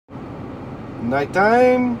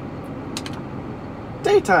Nighttime,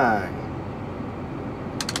 daytime.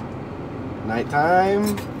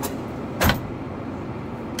 Nighttime,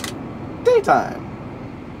 daytime.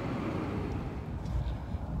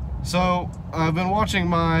 So I've been watching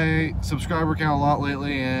my subscriber count a lot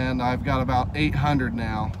lately, and I've got about 800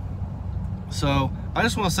 now. So I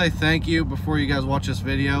just want to say thank you before you guys watch this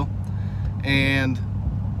video, and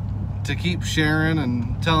to keep sharing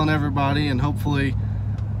and telling everybody, and hopefully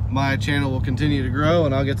my channel will continue to grow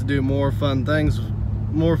and I'll get to do more fun things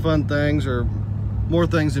or more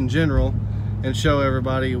things in general, and show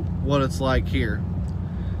everybody what it's like here.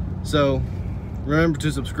 So remember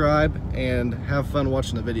to subscribe and have fun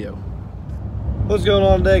watching the video. What's going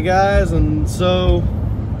on today, guys? And so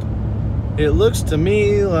it looks to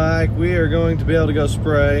me like we are going to be able to go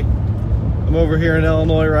spray. I'm over here in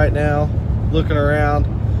Illinois right now looking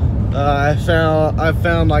around. I've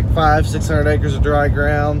found like 500-600 acres of dry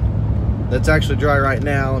ground that's actually dry right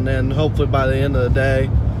now, and then hopefully by the end of the day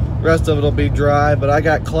the rest of it will be dry. But I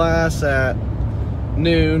got class at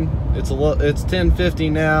noon. It's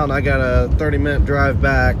 10:50 now, and I got a 30-minute drive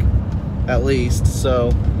back at least. So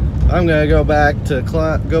I'm gonna go back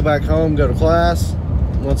home, go to class.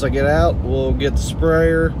 Once I get out, we'll get the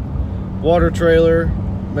sprayer, water trailer,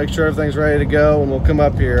 make sure everything's ready to go, and we'll come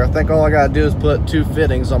up here. I think all I gotta do is put 2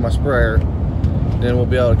 fittings on my sprayer, then we'll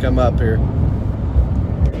be able to come up here.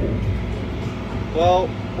 Well,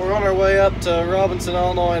 we're on our way up to Robinson,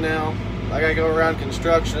 Illinois now. I gotta go around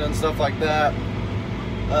construction and stuff like that.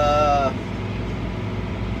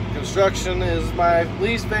 Construction is my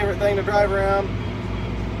least favorite thing to drive around,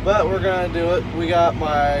 but we're gonna do it. We got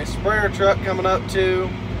my sprayer truck coming up too,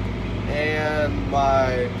 and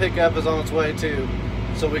my pickup is on its way too.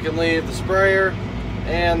 So we can leave the sprayer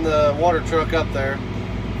and the water truck up there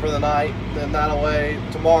for the night. Then that way,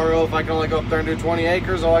 tomorrow, if I can only go up there and do 20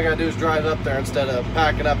 acres, all I gotta do is drive up there instead of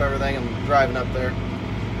packing up everything and driving up there.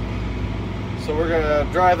 So we're gonna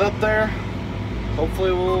drive up there.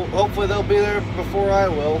 Hopefully they'll be there before I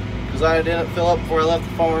will, because I didn't fill up before I left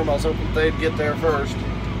the farm. I was hoping they'd get there first.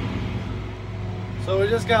 So we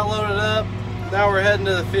just got loaded up. Now we're heading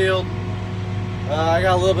to the field. I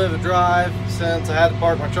got a little bit of a drive since I had to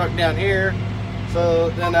park my truck down here, so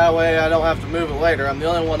then that way I don't have to move it later. I'm the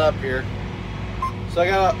only one up here. So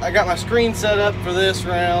I got my screen set up for this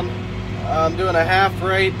round. I'm doing a half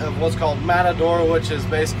rate of what's called Matador, which is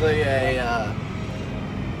basically a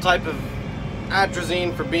type of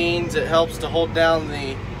atrazine for beans. It helps to hold down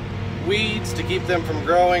the weeds to keep them from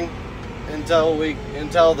growing until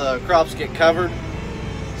the crops get covered.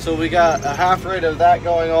 So we got a half rate of that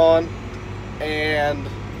going on, and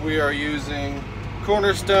we are using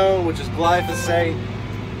Cornerstone, which is glyphosate,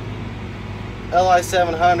 Li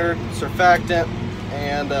 700 surfactant,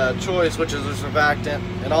 and Choice, which is a surfactant,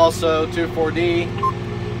 and also 2,4-D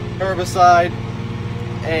herbicide,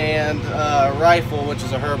 and Rifle, which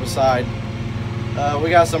is a herbicide. We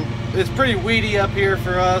got some. It's pretty weedy up here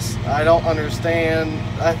for us. I don't understand.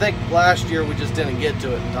 I think last year we just didn't get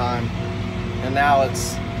to it in time, and now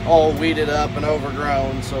it's all weeded up and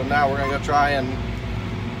overgrown. So now we're gonna go try and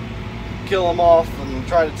kill them off and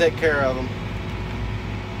try to take care of them.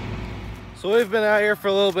 So we've been out here for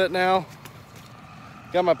a little bit now.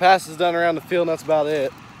 Got my passes done around the field, and that's about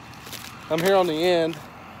it. I'm here on the end,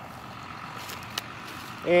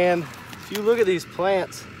 and if you look at these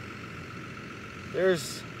plants,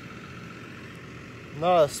 there's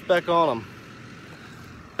not a speck on them.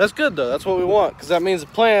 That's good though. That's what we want, because that means the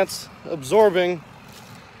plant's absorbing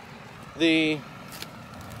the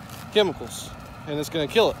chemicals and it's going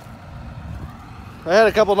to kill it. I had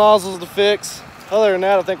a couple nozzles to fix. Other than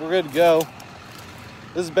that, I think we're good to go.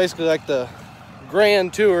 This is basically like the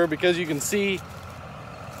grand tour, because you can see,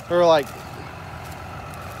 or like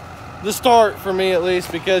the start for me at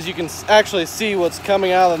least, because you can actually see what's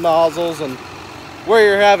coming out of the nozzles and where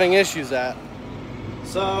you're having issues at.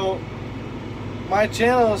 So my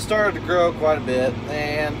channel has started to grow quite a bit,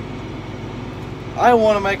 and I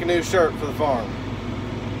want to make a new shirt for the farm.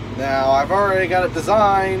 Now I've already got it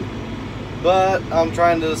designed, but I'm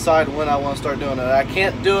trying to decide when I want to start doing it. I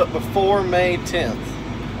can't do it before May 10th.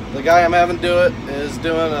 The guy I'm having do it is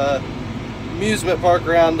doing a amusement park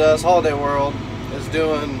around us, Holiday World, is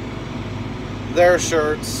doing their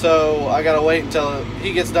shirts, so I gotta wait until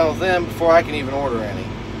he gets done with them before I can even order any.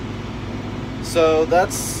 So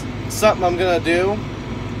that's something I'm gonna do,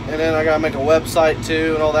 and then I gotta make a website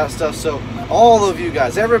too and all that stuff, so all of you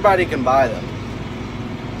guys, everybody can buy them.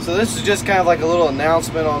 So this is just kind of like a little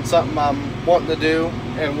announcement on something I'm wanting to do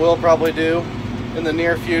and will probably do in the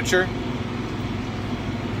near future.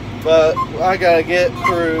 But I gotta get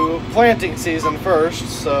through planting season first,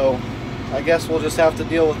 so I guess we'll just have to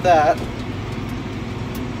deal with that.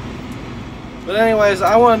 But anyways,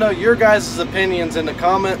 I want to know your guys' opinions in the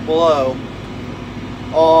comment below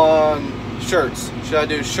on shirts. Should I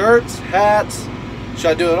do shirts, hats?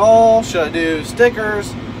 Should I do it all? Should I do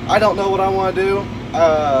stickers? I don't know what I want to do.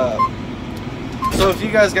 So if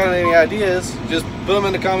you guys got any ideas, just put them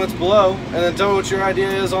in the comments below and then tell me what your idea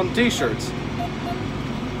is on t-shirts.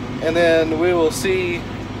 And then we will see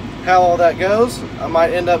how all that goes. I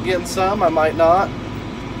might end up getting some, I might not.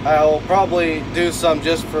 I'll probably do some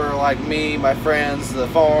just for like me, my friends, the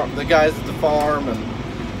guys at the farm,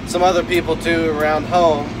 and some other people too around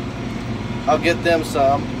home. I'll get them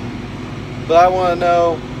some. But I want to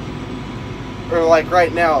know, or like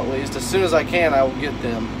right now at least, as soon as I can, I will get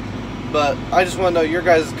them. But I just want to know your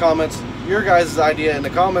guys' comments, your guys' idea in the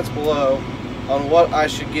comments below on what I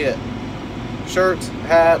should get. Shirts,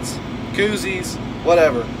 hats, koozies,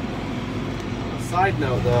 whatever. Side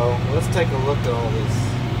note though, let's take a look at all this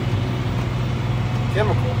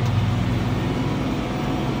chemical.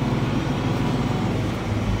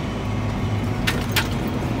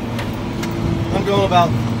 I'm going about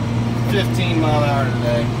 15 mile an hour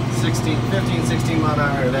today, 15, 16 mile an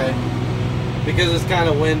hour today, because it's kind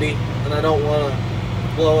of windy and I don't want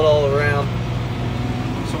to blow it all around.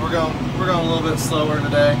 So we're going a little bit slower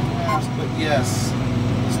today. But yes,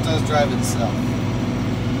 this does drive itself.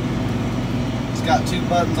 It's got two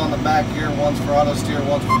buttons on the back here, one's for auto steer,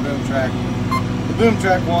 one's for boom track. The boom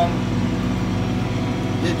track one,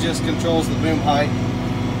 it just controls the boom height.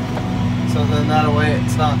 So then that way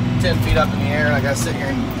it's not 10 feet up in the air and I gotta sit here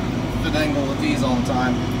and finagle with these all the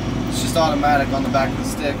time. It's just automatic on the back of the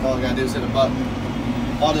stick. All I gotta do is hit a button.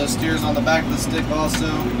 Auto steers on the back of the stick also.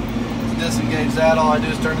 To disengage that, all I do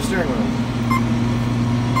is turn the steering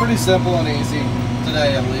wheel. Pretty simple and easy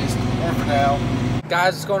today at least, or for now.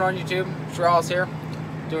 Guys, what's going on YouTube? Rusch here,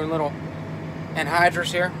 doing little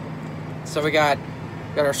anhydrous here. So we got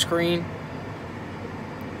our screen.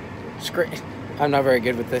 I'm not very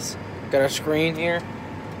good with this. Got our screen here.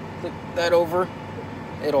 Flip that over.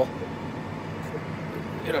 It'll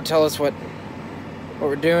tell us what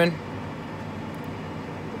we're doing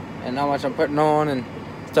and how much I'm putting on and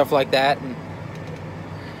stuff like that. And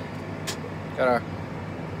got our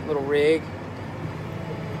little rig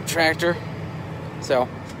tractor. So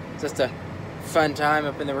it's just a fun time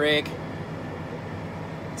up in the rig.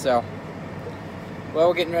 So, well,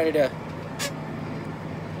 we're getting ready to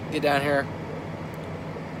get down here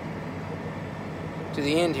to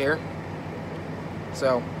the end here.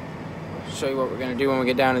 So, I'll show you what we're going to do when we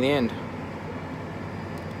get down to the end.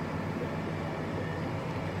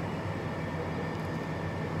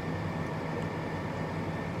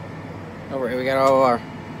 Over here we got all our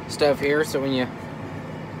stuff here, so when you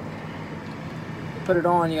put it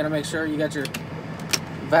on, you got to make sure you got your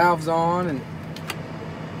valves on, and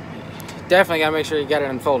definitely got to make sure you got it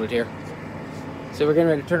unfolded here. So we're getting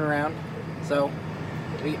ready to turn around. So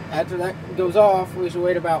after that goes off, we should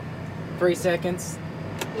wait about 3 seconds,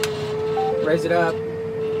 raise it up,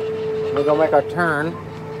 we're gonna make our turn.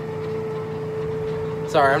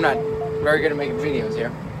 Sorry, I'm not very good at making videos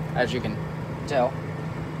here, as you can tell.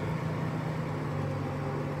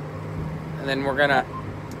 And then we're gonna,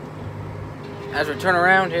 as we turn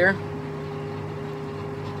around here,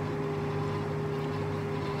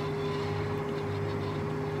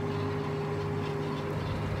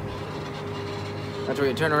 after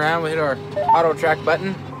we turn around, we hit our auto track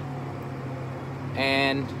button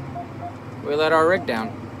and we let our rig down.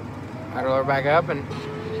 Idle her back up and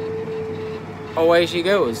away she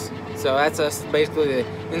goes. So that's us, basically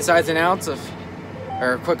the insides and outs of,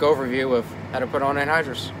 or a quick overview of how to put on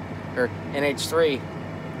anhydrous, or NH3, if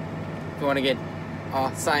you want to get all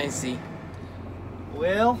sciencey.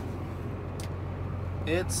 Well,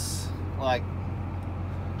 it's like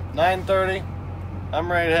 9:30. I'm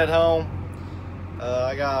ready to head home.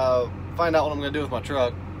 I gotta find out what I'm gonna do with my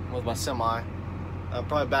truck, with my semi. I'll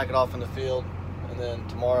probably back it off in the field, and then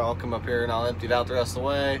tomorrow I'll come up here and I'll empty it out the rest of the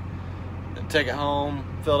way and take it home,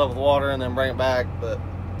 fill it up with water, and then bring it back. But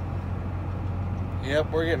yep,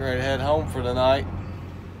 we're getting ready to head home for the night.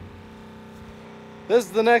 This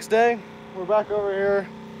is the next day. We're back over here,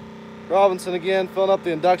 Robinson again, filling up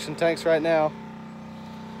the induction tanks right now.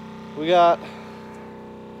 We got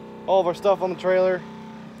all of our stuff on the trailer.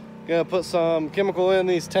 Gonna put some chemical in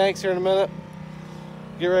these tanks here in a minute.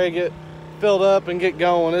 Get ready to get filled up and get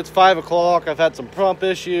going. It's 5 o'clock. I've had some pump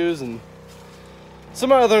issues and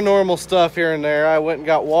some other normal stuff here and there. I went and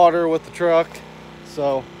got water with the truck.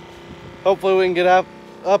 So hopefully we can get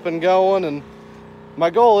up and going. And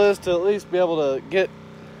my goal is to at least be able to get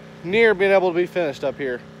near being able to be finished up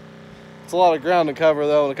here. It's a lot of ground to cover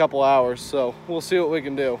though in a couple hours, so we'll see what we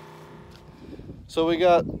can do. So we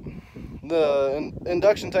got the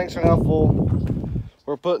induction tanks are now full.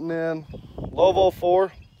 We're putting in low vol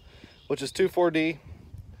 4, which is 2,4-D.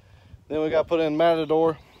 Then we got put in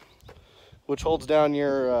Matador, which holds down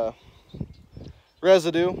your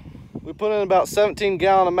residue. We put in about 17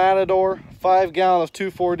 gallon of Matador, 5 gallon of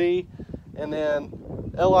 2,4-D, and then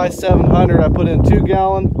LI 700 I put in 2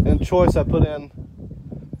 gallon, and Choice I put in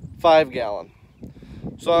 5 gallon.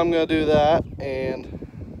 So I'm gonna do that, and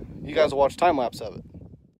you guys will watch time lapse of it.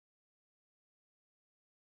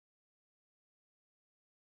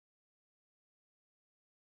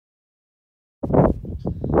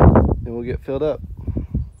 And we'll get filled up.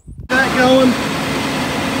 That going.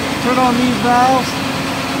 Turn on these valves.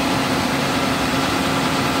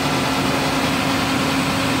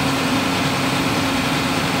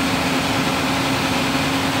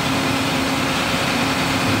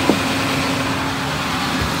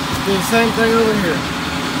 Do the same thing over here.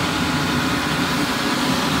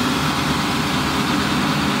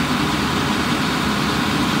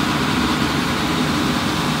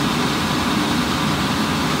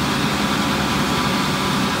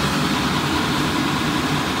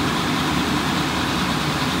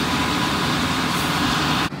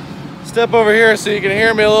 Step over here so you can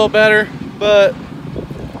hear me a little better, but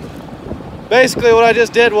basically what I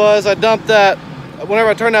just did was I dumped that.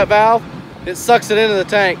 Whenever I turn that valve, it sucks it into the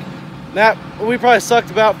tank. That we probably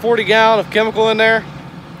sucked about 40 gallon of chemical in there.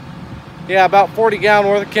 Yeah, about 40 gallon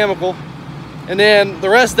worth of chemical, and then the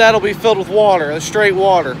rest of that will be filled with water, straight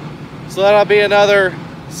water. So that'll be another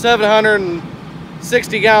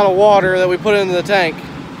 760 gallon of water that we put into the tank.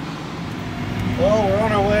 Well, we're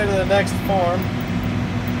on our way to the next farm,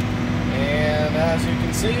 and as you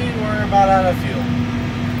can see, we're about out of fuel.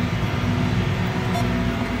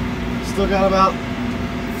 Still got about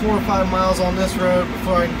 4 or 5 miles on this road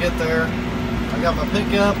before I can get there. I got my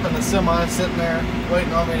pickup and the semi sitting there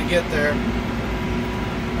waiting on me to get there.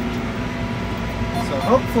 So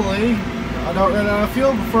hopefully I don't run out of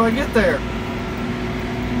fuel before I get there.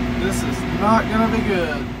 This is not gonna be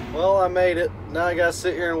good. Well, I made it. Now I gotta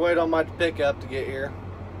sit here and wait on my pickup to get here.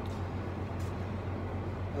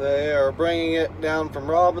 They are bringing it down from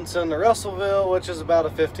Robinson to Russellville, which is about a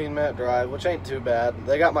 15-minute drive, which ain't too bad.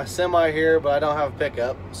 They got my semi here, but I don't have a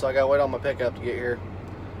pickup, so I gotta wait on my pickup to get here.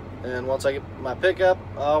 And once I get my pickup,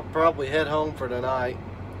 I'll probably head home for tonight.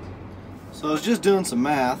 So I was just doing some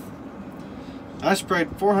math. I sprayed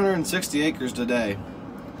 460 acres today.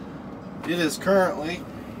 It is currently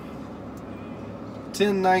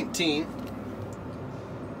 10:19.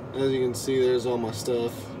 As you can see, there's all my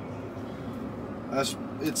stuff.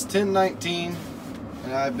 It's 10:19,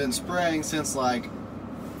 and I've been spraying since like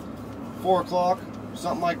 4 o'clock,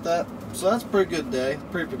 something like that. So that's a pretty good day,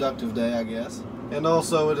 pretty productive day, I guess. And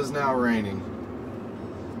also, it is now raining.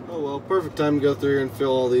 Oh well, perfect time to go through here and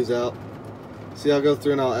fill all these out. See, I'll go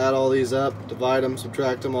through and I'll add all these up, divide them,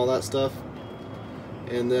 subtract them, all that stuff.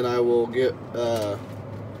 And then I will get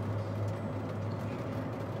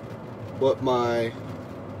what my,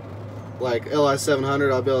 like LI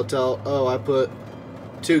 700, I'll be able to tell, oh, I put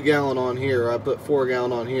 2 gallon on here, or I put 4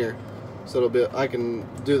 gallon on here. So it'll be, I can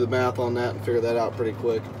do the math on that and figure that out pretty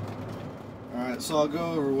quick. Alright, so I'll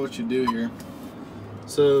go over what you do here.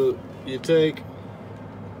 So you take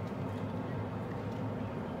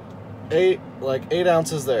 8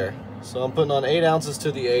 ounces there. So I'm putting on 8 ounces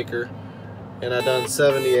to the acre, and I've done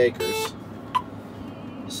 70 acres.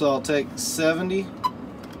 So I'll take 70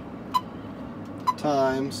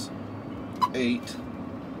 times 8,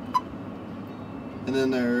 and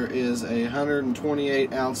then there is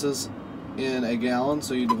 128 ounces in a gallon,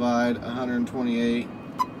 so you divide 128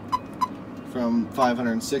 from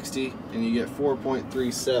 560 and you get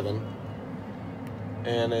 4.37.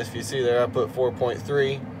 And if you see there, I put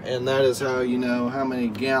 4.3, and that is how you know how many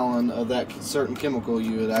gallon of that certain chemical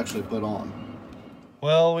you would actually put on.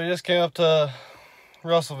 Well, we just came up to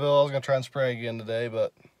Russellville. I was gonna try and spray again today,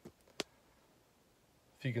 but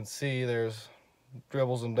if you can see, there's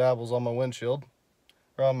dribbles and dabbles on my windshield,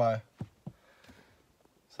 or on my,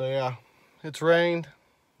 so yeah, it's rained.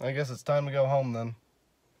 I guess it's time to go home then.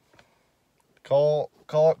 Call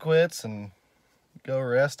it quits and go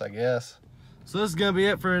rest, I guess. So this is gonna be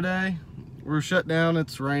it for today. We're shut down,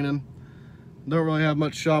 it's raining. Don't really have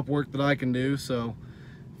much shop work that I can do, so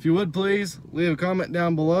if you would please leave a comment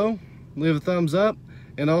down below, leave a thumbs up,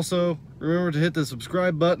 and also remember to hit the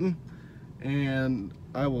subscribe button, and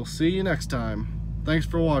I will see you next time. Thanks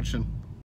for watching.